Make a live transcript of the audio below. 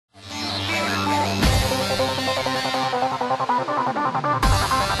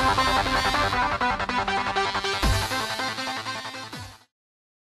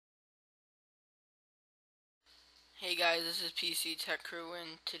this is PC Tech Crew,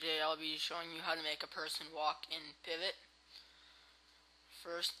 and today I'll be showing you how to make a person walk in Pivot.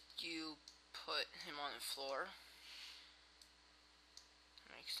 First, you put him on the floor.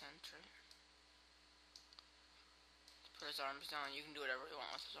 Makes sense, right? Put his arms down. You can do whatever you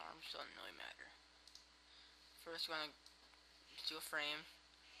want with his arms, doesn't really matter. First, you want to do a frame.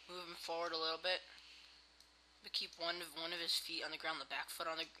 Move him forward a little bit, but keep one of his feet on the ground, the back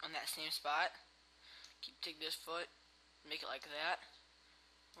foot on that same spot. Take this foot, make it like that,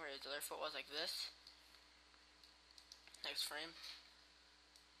 where his other foot was like this. Next frame,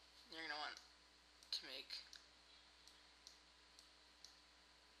 you're gonna want to make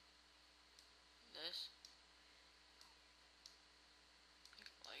this,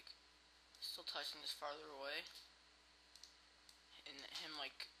 like still touching this farther away, and him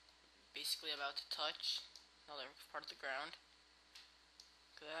like basically about to touch another part of the ground.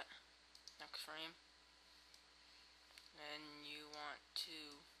 Look at that. Next frame. Then you want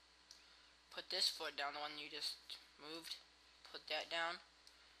to put this foot down, the one you just moved. Put that down.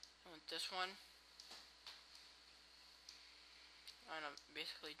 And with this one, I'm gonna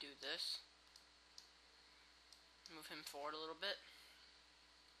basically do this. Move him forward a little bit.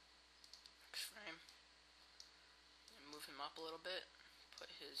 Next frame. And move him up a little bit.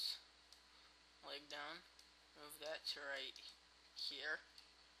 Put his leg down. Move that to right here.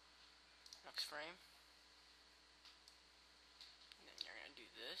 Next frame. And then you're gonna do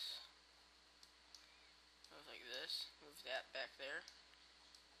this. Move like this. Move that back there.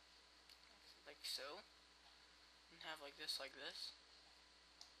 Like so. And have like this, like this.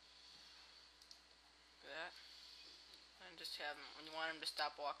 Like that. And just have him, when you want him to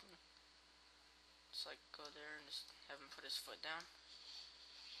stop walking, just like go there and just have him put his foot down.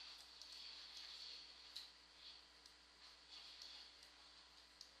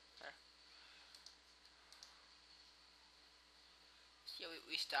 There. See,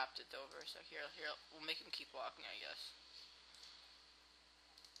 we stopped it over, so here, we'll make him keep walking, I guess.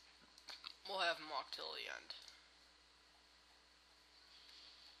 We'll have him walk till the end.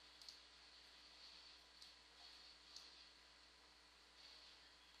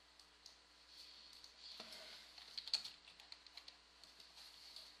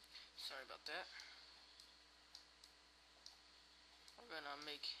 Sorry about that. We're gonna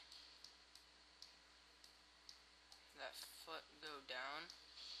make that foot go down,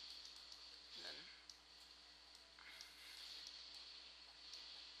 and then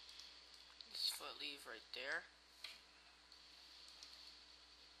this foot leave right there,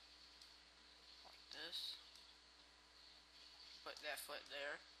 like this. Put that foot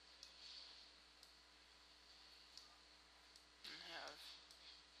there, and have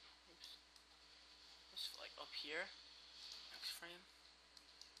this foot like up here. Next frame.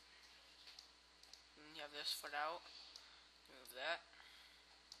 And you have this foot out. Move that.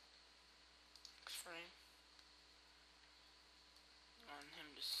 Next frame. You want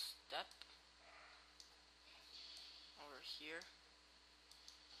him to step over here.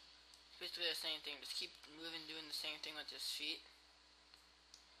 Basically the same thing. Just keep moving, doing the same thing with his feet.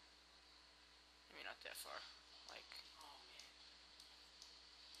 Maybe not that far. Like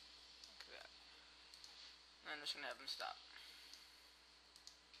that. And I'm just gonna have him stop.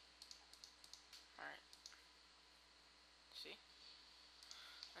 Alright. See?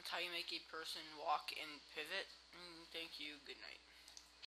 That's how you make a person walk in Pivot. Thank you. Good night.